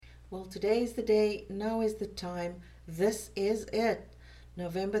Well, today is the day, now is the time, this is it.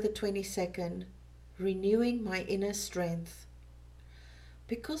 November the 22nd, renewing my inner strength.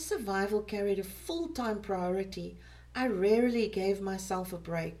 Because survival carried a full-time priority, I rarely gave myself a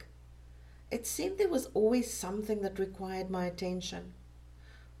break. It seemed there was always something that required my attention.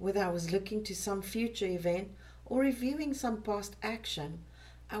 Whether I was looking to some future event or reviewing some past action,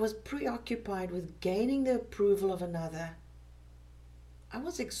 I was preoccupied with gaining the approval of another. I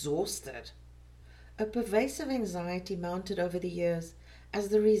was exhausted. A pervasive anxiety mounted over the years as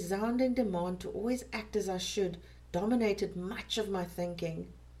the resounding demand to always act as I should dominated much of my thinking.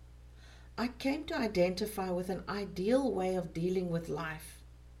 I came to identify with an ideal way of dealing with life.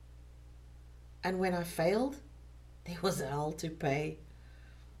 And when I failed, there was hell to pay.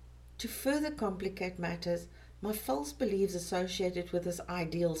 To further complicate matters, my false beliefs associated with this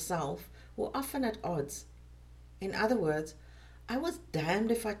ideal self were often at odds. In other words, I was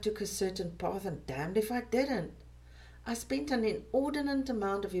damned if I took a certain path and damned if I didn't. I spent an inordinate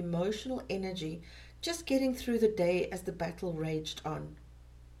amount of emotional energy just getting through the day as the battle raged on.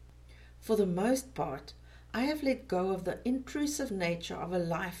 For the most part, I have let go of the intrusive nature of a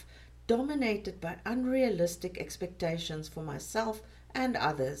life dominated by unrealistic expectations for myself and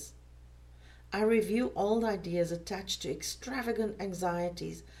others. I review old ideas attached to extravagant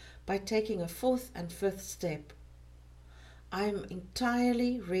anxieties by taking a fourth and fifth step. I am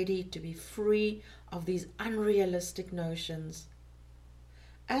entirely ready to be free of these unrealistic notions.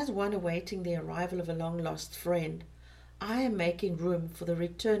 As one awaiting the arrival of a long-lost friend, I am making room for the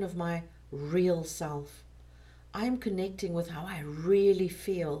return of my real self. I am connecting with how I really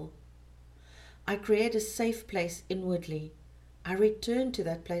feel. I create a safe place inwardly. I return to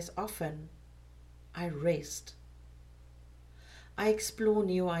that place often. I rest. I explore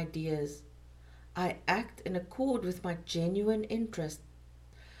new ideas. I act in accord with my genuine interest.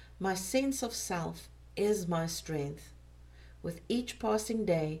 My sense of self is my strength. With each passing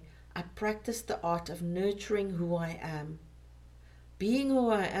day, I practice the art of nurturing who I am. Being who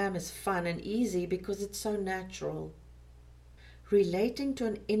I am is fun and easy because it's so natural. Relating to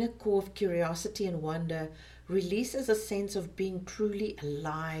an inner core of curiosity and wonder releases a sense of being truly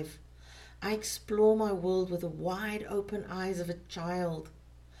alive. I explore my world with the wide open eyes of a child.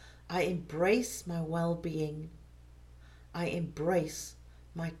 I embrace my well-being. I embrace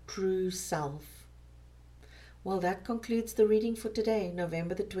my true self. Well, that concludes the reading for today,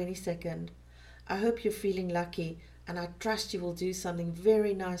 November the 22nd. I hope you're feeling lucky, and I trust you will do something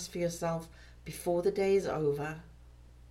very nice for yourself before the day is over.